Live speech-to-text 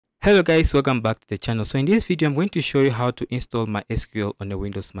Hello guys, welcome back to the channel. So in this video I'm going to show you how to install MySQL on a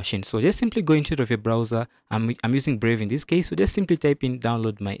Windows machine. So just simply go into your browser. I'm using Brave in this case, so just simply type in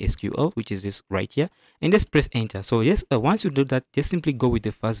download MySQL, which is this right here, and just press enter. So yes, once you do that, just simply go with the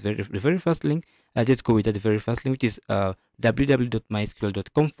very first link. Just go with the very first link, which is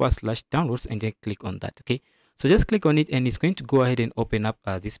www.mysql.com/downloads, and then click on that. Okay, so just click on it and it's going to go ahead and open up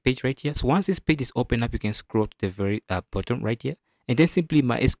this page right here. So once this page is open up, you can scroll to the very bottom right here, and then simply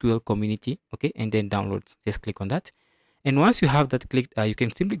MySQL community, okay, and then downloads. Just click on that, and once you have that clicked, you can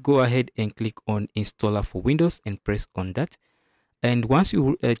simply go ahead and click on installer for Windows and press on that. And once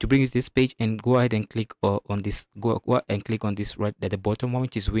you to bring you to this page, and go ahead and click on this, go and click on this right at the bottom one,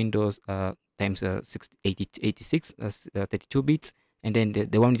 which is Windows times 86 32 bits, and then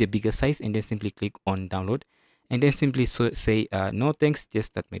the one with the bigger size, and then simply click on download, and then simply say no thanks,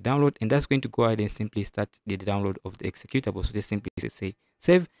 just start my download, and that's going to go ahead and simply start the download of the executable. So just simply say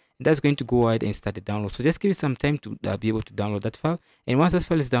save, and that's going to go ahead and start the download. So just give it some time to be able to download that file, and once that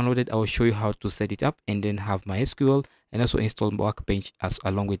file is downloaded, I will show you how to set it up and then have MySQL and also install Workbench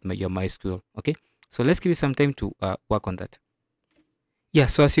along with your MySQL. Okay, so let's give it some time to work on that. Yeah,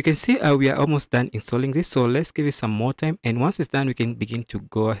 so as you can see, we are almost done installing this, so let's give it some more time, and once it's done, we can begin to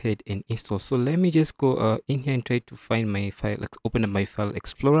go ahead and install. So let me just go in here and try to find my file, open up my file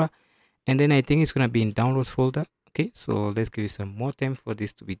explorer, and then I think it's going to be in downloads folder. Okay, so let's give it some more time for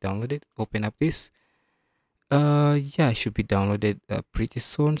this to be downloaded. Open up this. Yeah, it should be downloaded pretty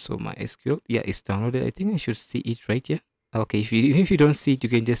soon. So MySQL, yeah, it's downloaded. I think I should see it right here. Okay, if you don't see it, you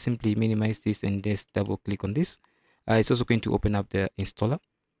can just simply minimize this and just double click on this. It's also going to open up the installer.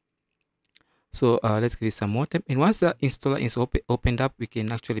 So let's give it some more time, and once the installer is opened up, we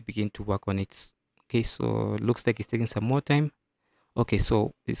can actually begin to work on it. Okay, so looks like it's taking some more time. Okay,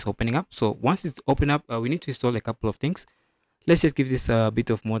 so it's opening up. So once it's opened up, we need to install a couple of things. Let's just give this a bit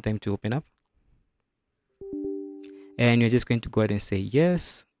of more time to open up, and you're just going to go ahead and say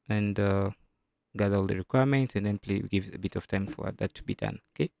yes, and gather all the requirements, and then please give a bit of time for that to be done.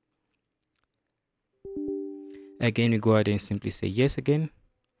 Okay, again, we go ahead and simply say yes again,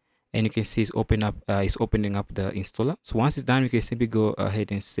 and you can see it's opening up the installer. So once it's done, we can simply go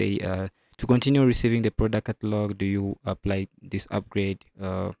ahead and say to continue receiving the product catalog, do you apply this upgrade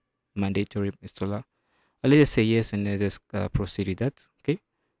mandatory installer? Let's just say yes, and let's just proceed with that. Okay,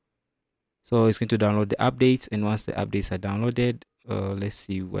 so it's going to download the updates, and once the updates are downloaded, let's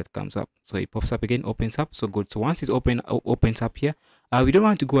see what comes up. So it pops up again, opens up. So good. So once it's opens up here, we don't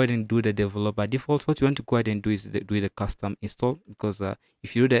want to go ahead and do the developer default. What you want to go ahead and do is do the custom install, because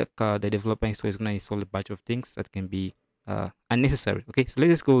if you do the developer install, it's going to install a bunch of things that can be unnecessary. Okay, so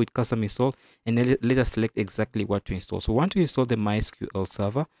let's go with custom install, and then let us select exactly what to install. So we want to install the MySQL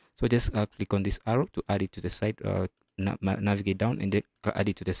server, so just click on this arrow to add it to the side, navigate down, and then add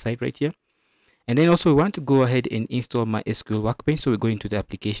it to the side right here. And then also we want to go ahead and install MySQL Workbench. So we go into the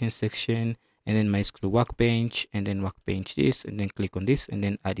application section, and then MySQL Workbench, and then Workbench this, and then click on this, and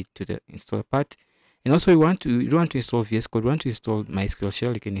then add it to the install part. And also you don't want to install VS Code, you want to install MySQL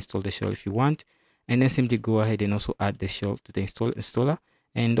shell. You can install the shell if you want, and then simply go ahead and also add the shell to the installer.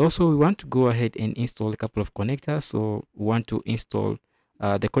 And also we want to go ahead and install a couple of connectors. So we want to install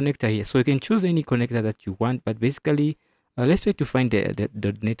the connector here. So you can choose any connector that you want, but basically let's try to find the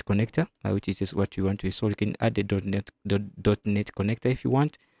 .NET connector, which is just what you want to install. You can add the .NET connector if you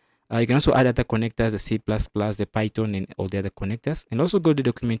want. You can also add other connectors, the C++, the Python, and all the other connectors. And also go to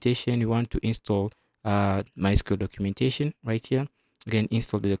documentation. You want to install MySQL documentation right here. Again,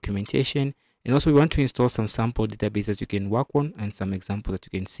 install the documentation. And also we want to install some sample databases you can work on, and some examples that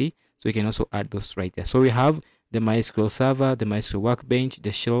you can see. So you can also add those right there. So we have the MySQL server, the MySQL Workbench,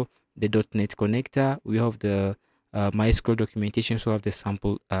 the shell, the .NET connector. We have the MySQL documentation, so have the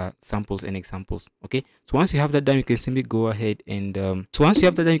samples and examples. Okay, so once you have that done, you can simply go ahead and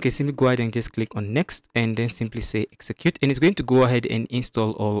just click on next, and then simply say execute, and it's going to go ahead and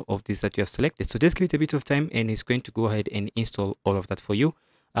install all of these that you have selected. So just give it a bit of time, and it's going to go ahead and install all of that for you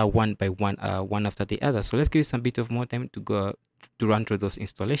one by one, one after the other. So let's give it some bit of more time to go to run through those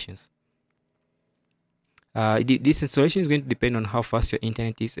installations. This installation is going to depend on how fast your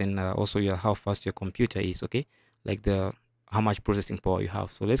internet is, and also how fast your computer is. Okay, like how much processing power you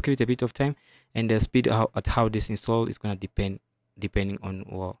have. So let's give it a bit of time, and the speed at how this install is going to depending on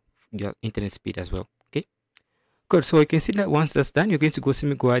your internet speed as well. Okay, good. So you can see that once that's done, you're going to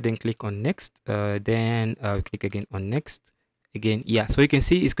simply go ahead and click on next, then click again on next again. Yeah, so you can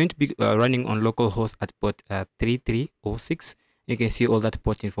see it's going to be running on localhost at port 3306. You can see all that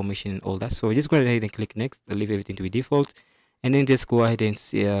port information and all that. So just go ahead and click next, leave everything to be default, and then just go ahead and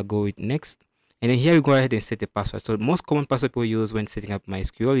go with next. And then here we go ahead and set the password. So most common password people use when setting up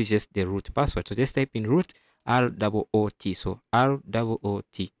MySQL is just the root password. So just type in root ROOT. So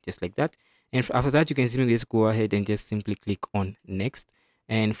ROOT, just like that. And after that, you can simply just go ahead and just simply click on next.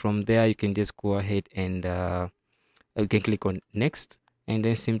 And from there, you can just go ahead and you can click on next, and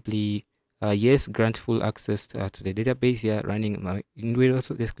then simply yes, grant full access to the database here running my Windows.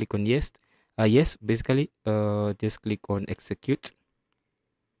 Also just click on yes. Yes, basically just click on execute.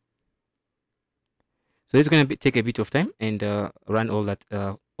 So it's going to take a bit of time and run all that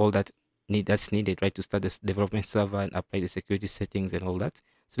that's needed, right, to start this development server and apply the security settings and all that.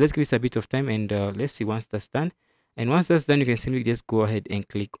 So let's give it a bit of time, and let's see once that's done. And once that's done, you can simply just go ahead and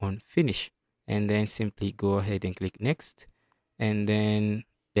click on finish, and then simply go ahead and click next. And then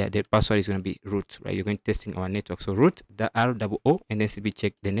the password is going to be root, right? You're going to testing our network. So root, the ROO, and then simply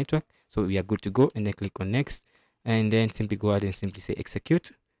check the network. So we are good to go, and then click on next, and then simply go ahead and simply say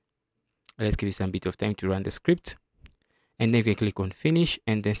execute. Let's give it some bit of time to run the script, and then you can click on finish,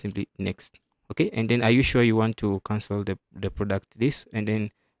 and then simply next. Okay, and then are you sure you want to cancel the product list? And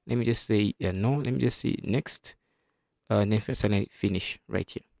then let me just say no. Let me just say next, and then finally finish right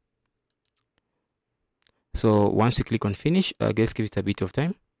here. So once you click on finish, let's give it a bit of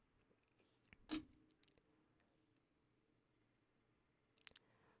time.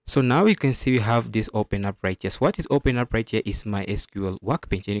 So now you can see we have this open up right here. So what is open up right here is MySQL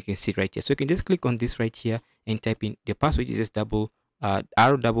Workbench, and you can see right here. So you can just click on this right here and type in the password, which is just ROOT,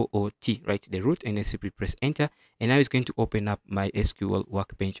 right, the root, and then simply press enter. And now it's going to open up MySQL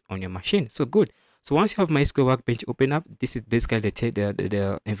Workbench on your machine. So good. So once you have MySQL Workbench open up, this is basically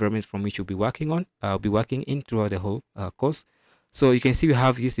the environment from which you'll be working on. I'll be working in throughout the whole course. So you can see we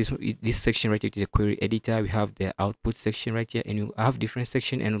have this section right here, which is a query editor. We have the output section right here, and you have different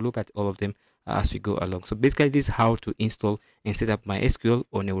section, and we'll look at all of them as we go along. So basically, this is how to install and set up MySQL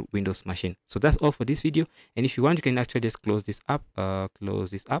on a Windows machine. So that's all for this video. And if you want, you can actually just close this up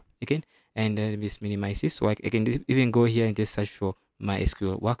again, and then just minimize this. So I can even go here and just search for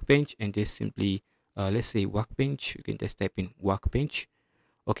MySQL Workbench, and just simply let's say Workbench. You can just type in Workbench.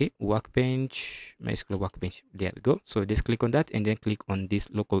 Okay, Workbench, MySQL Workbench. There we go. So just click on that, and then click on this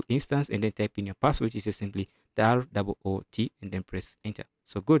local instance, and then type in your password, which is just simply ROOT, and then press enter.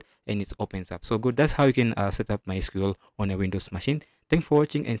 So good, and it opens up. So good. That's how you can set up MySQL on a Windows machine. Thanks for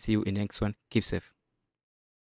watching, and see you in the next one. Keep safe.